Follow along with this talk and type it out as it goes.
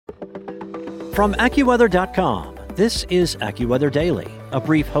From AccuWeather.com, this is AccuWeather Daily, a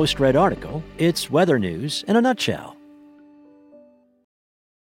brief host-read article. It's weather news in a nutshell.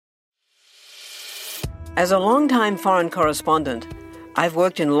 As a longtime foreign correspondent, I've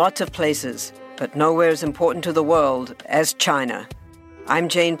worked in lots of places, but nowhere as important to the world as China. I'm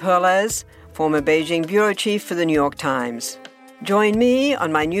Jane Perlez, former Beijing bureau chief for the New York Times. Join me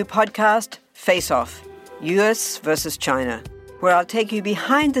on my new podcast, Face Off, U.S. versus China, where I'll take you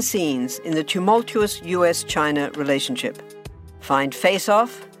behind the scenes in the tumultuous U.S.-China relationship. Find Face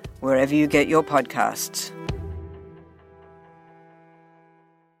Off wherever you get your podcasts.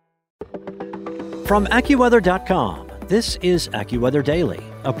 From AccuWeather.com, this is AccuWeather Daily,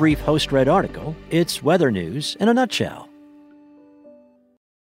 a brief host-read article. It's weather news in a nutshell.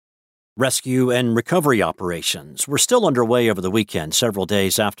 Rescue and recovery operations were still underway over the weekend, several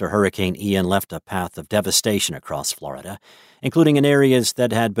days after Hurricane Ian left a path of devastation across Florida, including in areas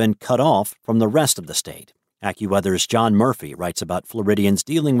that had been cut off from the rest of the state. AccuWeather's John Murphy writes about Floridians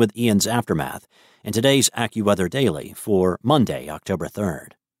dealing with Ian's aftermath in today's AccuWeather Daily for Monday, October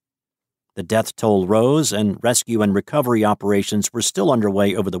 3rd. The death toll rose, and rescue and recovery operations were still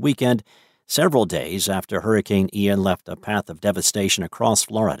underway over the weekend, several days after Hurricane Ian left a path of devastation across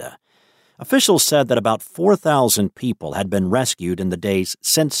Florida. Officials said that about 4,000 people had been rescued in the days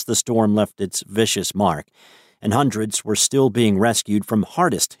since the storm left its vicious mark, and hundreds were still being rescued from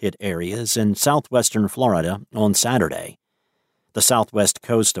hardest-hit areas in southwestern Florida on Saturday. The southwest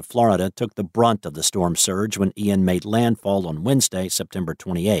coast of Florida took the brunt of the storm surge when Ian made landfall on Wednesday, September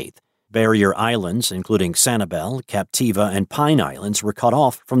 28th. Barrier islands, including Sanibel, Captiva, and Pine Islands, were cut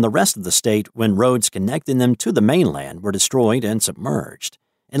off from the rest of the state when roads connecting them to the mainland were destroyed and submerged.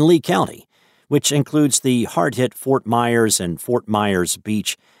 In Lee County, which includes the hard-hit Fort Myers and Fort Myers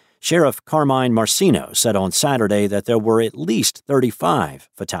Beach, Sheriff Carmine Marcino said on Saturday that there were at least 35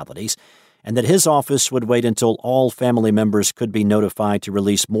 fatalities and that his office would wait until all family members could be notified to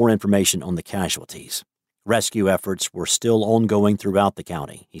release more information on the casualties. Rescue efforts were still ongoing throughout the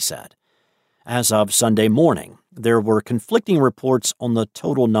county, he said. As of Sunday morning, there were conflicting reports on the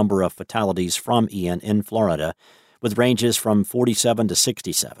total number of fatalities from Ian in Florida, with ranges from 47 to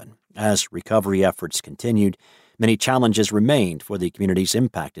 67. As recovery efforts continued, many challenges remained for the communities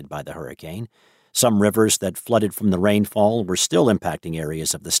impacted by the hurricane. Some rivers that flooded from the rainfall were still impacting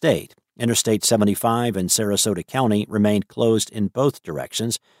areas of the state. Interstate 75 in Sarasota County remained closed in both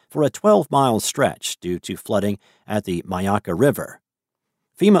directions for a 12-mile stretch due to flooding at the Mayaca River.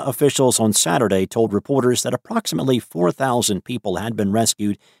 FEMA officials on Saturday told reporters that approximately 4,000 people had been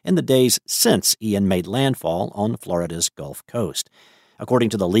rescued in the days since Ian made landfall on Florida's Gulf Coast. According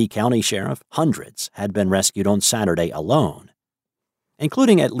to the Lee County Sheriff, hundreds had been rescued on Saturday alone,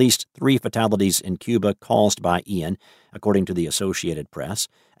 including at least 3 fatalities in Cuba caused by Ian, according to the Associated Press,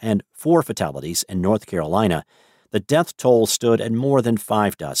 and 4 fatalities in North Carolina. The death toll stood at more than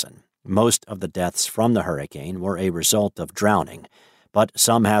 5 dozen. Most of the deaths from the hurricane were a result of drowning, but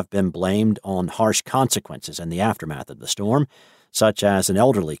some have been blamed on harsh consequences in the aftermath of the storm, such as an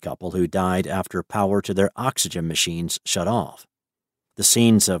elderly couple who died after power to their oxygen machines shut off. The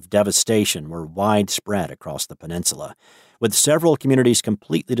scenes of devastation were widespread across the peninsula, with several communities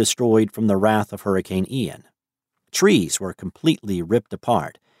completely destroyed from the wrath of Hurricane Ian. Trees were completely ripped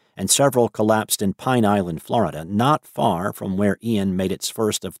apart, and several collapsed in Pine Island, Florida, not far from where Ian made its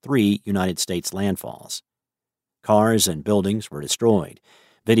first of 3 United States landfalls. Cars and buildings were destroyed.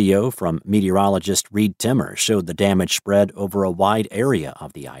 Video from meteorologist Reed Timmer showed the damage spread over a wide area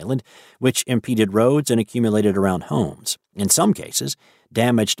of the island, which impeded roads and accumulated around homes. In some cases,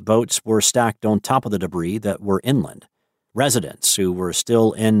 damaged boats were stacked on top of the debris that were inland. Residents who were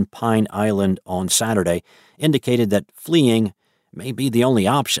still in Pine Island on Saturday indicated that fleeing may be the only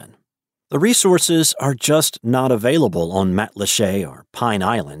option. The resources are just not available on Matlacha or Pine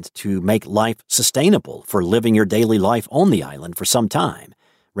Island to make life sustainable for living your daily life on the island for some time,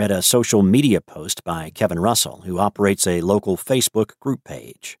 read a social media post by Kevin Russell, who operates a local Facebook group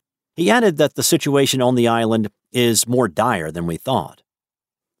page. He added that the situation on the island is more dire than we thought.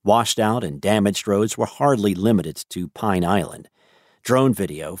 Washed out and damaged roads were hardly limited to Pine Island. Drone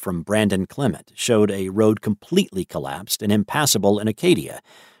video from Brandon Clement showed a road completely collapsed and impassable in Acadia,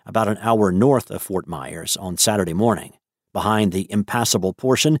 about an hour north of Fort Myers on Saturday morning. Behind the impassable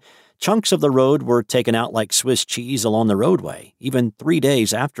portion, chunks of the road were taken out like Swiss cheese along the roadway. Even 3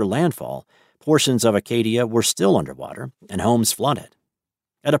 days after landfall, portions of Acadia were still underwater and homes flooded.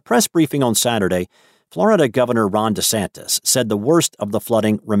 At a press briefing on Saturday, Florida Governor Ron DeSantis said the worst of the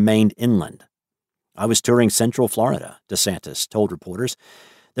flooding remained inland. "I was touring Central Florida," DeSantis told reporters.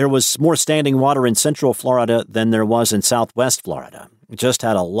 There was more standing water in central Florida than there was in southwest Florida. It just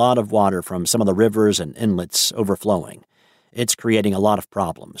had a lot of water from some of the rivers and inlets overflowing. It's creating a lot of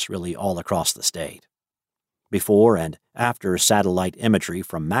problems, really all across the state. Before and after satellite imagery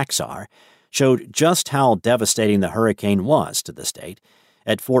from Maxar showed just how devastating the hurricane was to the state.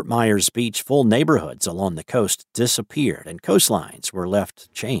 At Fort Myers Beach, full neighborhoods along the coast disappeared and coastlines were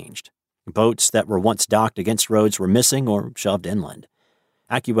left changed. Boats that were once docked against roads were missing or shoved inland.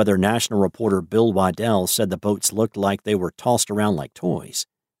 AccuWeather national reporter Bill Waddell said the boats looked like they were tossed around like toys.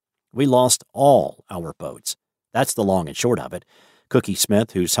 "We lost all our boats. That's the long and short of it," Cookie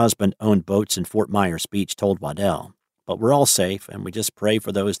Smith, whose husband owned boats in Fort Myers Beach, told Waddell. "But we're all safe, and we just pray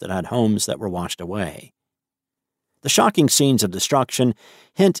for those that had homes that were washed away." The shocking scenes of destruction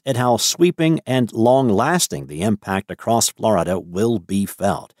hint at how sweeping and long-lasting the impact across Florida will be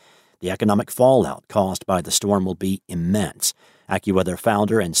felt. The economic fallout caused by the storm will be immense, AccuWeather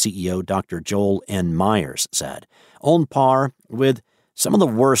founder and CEO Dr. Joel N. Myers said, on par with some of the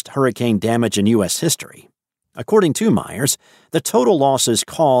worst hurricane damage in U.S. history. According to Myers, the total losses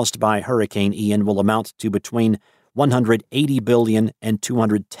caused by Hurricane Ian will amount to between $180 billion and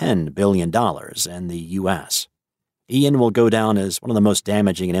 $210 billion in the U.S. Ian will go down as one of the most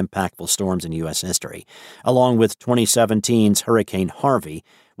damaging and impactful storms in U.S. history, along with 2017's Hurricane Harvey,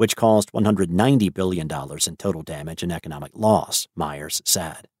 which caused $190 billion in total damage and economic loss, Myers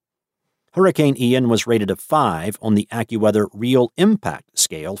said. Hurricane Ian was rated a 5 on the AccuWeather Real Impact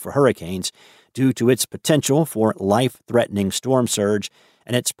Scale for hurricanes due to its potential for life-threatening storm surge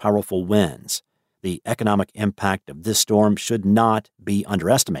and its powerful winds. The economic impact of this storm should not be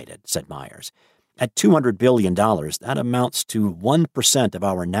underestimated, said Myers. At $200 billion, that amounts to 1% of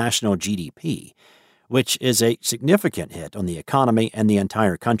our national GDP, which is a significant hit on the economy and the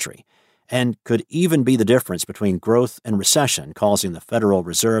entire country, and could even be the difference between growth and recession, causing the Federal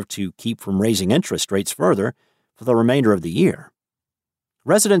Reserve to keep from raising interest rates further for the remainder of the year.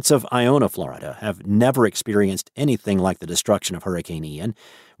 Residents of Iona, Florida, have never experienced anything like the destruction of Hurricane Ian.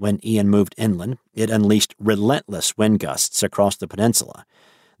 When Ian moved inland, it unleashed relentless wind gusts across the peninsula.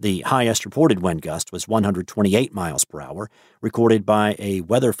 The highest reported wind gust was 128 miles per hour, recorded by a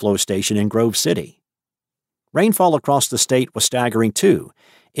weather flow station in Grove City. Rainfall across the state was staggering, too.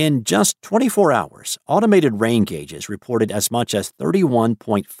 In just 24 hours, automated rain gauges reported as much as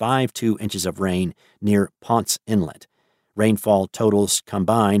 31.52 inches of rain near Ponce Inlet. Rainfall totals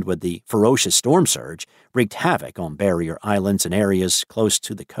combined with the ferocious storm surge wreaked havoc on barrier islands and areas close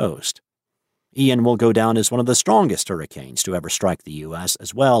to the coast. Ian will go down as one of the strongest hurricanes to ever strike the U.S.,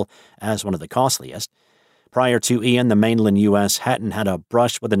 as well as one of the costliest. Prior to Ian, the mainland U.S. hadn't had a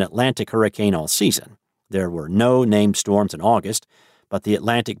brush with an Atlantic hurricane all season. There were no named storms in August, but the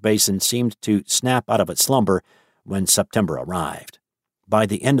Atlantic basin seemed to snap out of its slumber when September arrived. By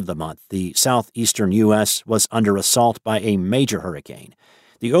the end of the month, the southeastern U.S. was under assault by a major hurricane.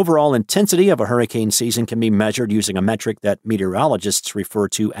 The overall intensity of a hurricane season can be measured using a metric that meteorologists refer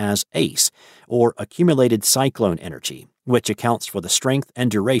to as ACE, or accumulated cyclone energy, which accounts for the strength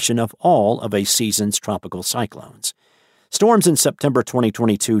and duration of all of a season's tropical cyclones. Storms in September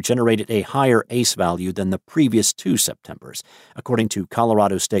 2022 generated a higher ACE value than the previous 2 Septembers, according to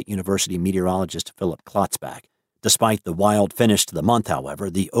Colorado State University meteorologist Philip Klotzbach. Despite the wild finish to the month, however,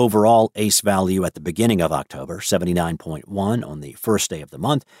 the overall ACE value at the beginning of October, 79.1 on the first day of the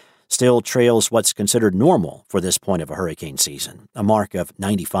month, still trails what's considered normal for this point of a hurricane season, a mark of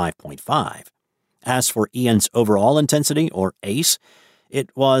 95.5. As for Ian's overall intensity, or ACE,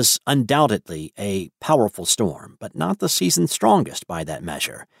 it was undoubtedly a powerful storm, but not the season's strongest by that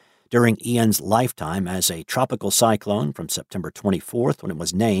measure. During Ian's lifetime as a tropical cyclone from September 24th when it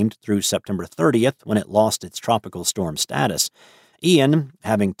was named through September 30th when it lost its tropical storm status, Ian,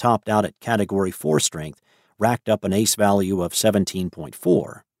 having topped out at Category 4 strength, racked up an ACE value of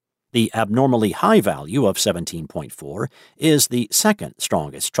 17.4. The abnormally high value of 17.4 is the second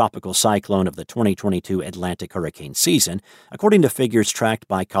strongest tropical cyclone of the 2022 Atlantic hurricane season, according to figures tracked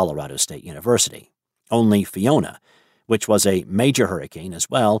by Colorado State University. Only Fiona, which was a major hurricane as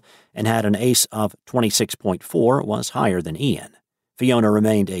well and had an ACE of 26.4, was higher than Ian. Fiona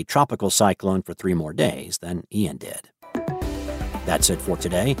remained a tropical cyclone for 3 more days than Ian did. That's it for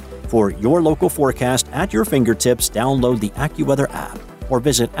today. For your local forecast at your fingertips, download the AccuWeather app or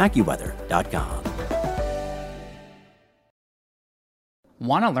visit AccuWeather.com.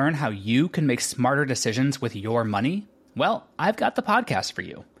 Want to learn how you can make smarter decisions with your money? Well, I've got the podcast for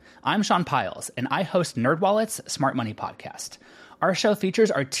you. I'm Sean Piles, and I host NerdWallet's Smart Money Podcast. Our show features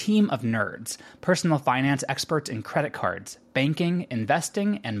our team of nerds, personal finance experts in credit cards, banking,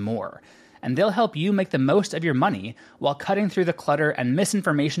 investing, and more. and they'll help you make the most of your money while cutting through the clutter and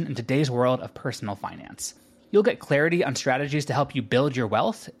misinformation in today's world of personal finance. You'll get clarity on strategies to help you build your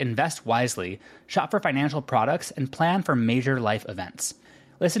wealth, invest wisely, shop for financial products, and plan for major life events.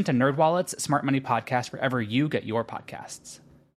 Listen to NerdWallet's Smart Money Podcast wherever you get your podcasts.